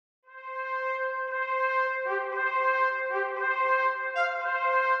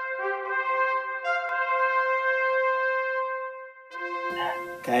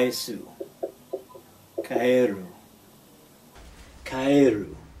Kaesu. Kaeru.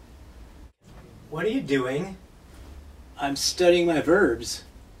 Kaeru. What are you doing? I'm studying my verbs.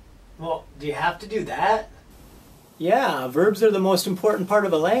 Well, do you have to do that? Yeah, verbs are the most important part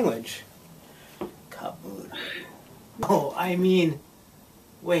of a language. Kaburu. Oh, I mean,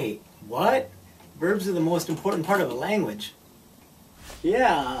 Wait, what? Verbs are the most important part of a language.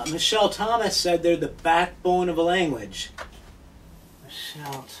 Yeah, Michelle Thomas said they're the backbone of a language.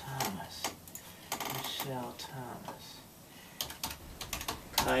 Michelle Thomas. Michelle Thomas.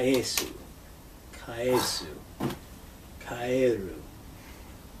 Kaesu. Kaesu. Kaeru.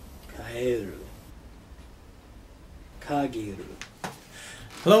 Kaeru. Kagiru.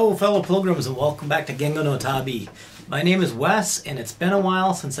 Hello, fellow pilgrims, and welcome back to Gengo no Tabi. My name is Wes, and it's been a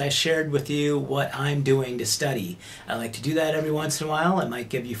while since I shared with you what I'm doing to study. I like to do that every once in a while. It might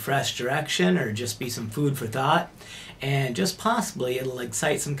give you fresh direction or just be some food for thought. And just possibly it'll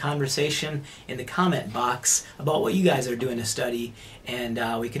excite some conversation in the comment box about what you guys are doing to study,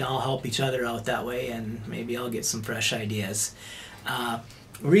 and we can all help each other out that way, and maybe I'll get some fresh ideas.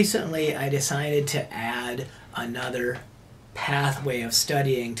 Recently I decided to add another pathway of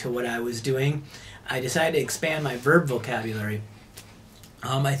studying to what I was doing. I decided to expand my verb vocabulary.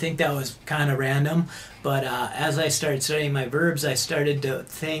 I think that was kind of random, but as I started studying my verbs, I started to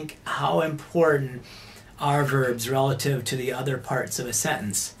think how important are verbs relative to the other parts of a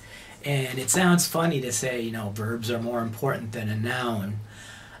sentence. And it sounds funny to say, you know, verbs are more important than a noun.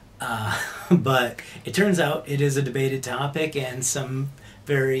 But it turns out it is a debated topic, and some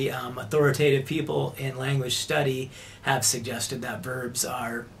very authoritative people in language study have suggested that verbs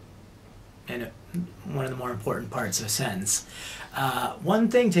are one of the more important parts of a sentence. One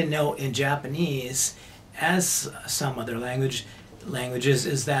thing to note in Japanese, as some other languages,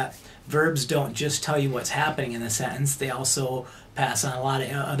 is that verbs don't just tell you what's happening in the sentence, they also pass on a lot of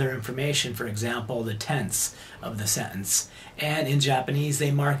other information. For example, the tense of the sentence. And in Japanese,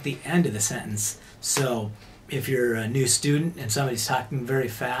 they mark the end of the sentence. So if you're a new student and somebody's talking very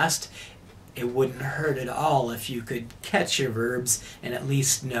fast, it wouldn't hurt at all if you could catch your verbs and at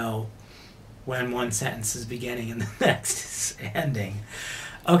least know when one sentence is beginning and the next is ending.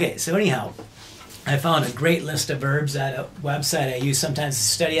 Okay, so anyhow, I found a great list of verbs at a website I use sometimes to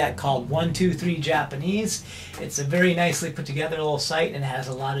study at called 123 Japanese. It's a very nicely put together little site, and it has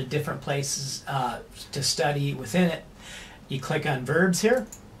a lot of different places to study within it. You click on verbs here,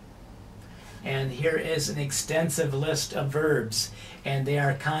 and here is an extensive list of verbs, and they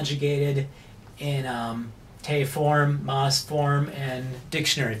are conjugated in te form, mas form, and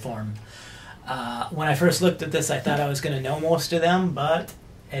dictionary form. When I first looked at this, I thought I was going to know most of them, but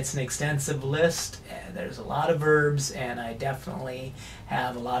it's an extensive list. There's a lot of verbs, and I definitely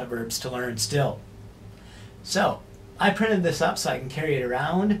have a lot of verbs to learn still. So I printed this up so I can carry it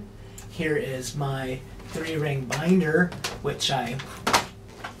around. Here is my 3-ring binder, which I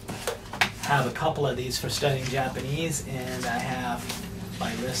have a couple of these for studying Japanese, and I have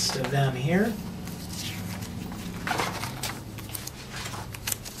my list of them here.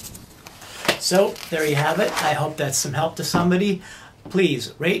 So there you have it. I hope that's some help to somebody.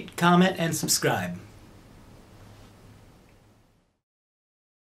 Please rate, comment, and subscribe.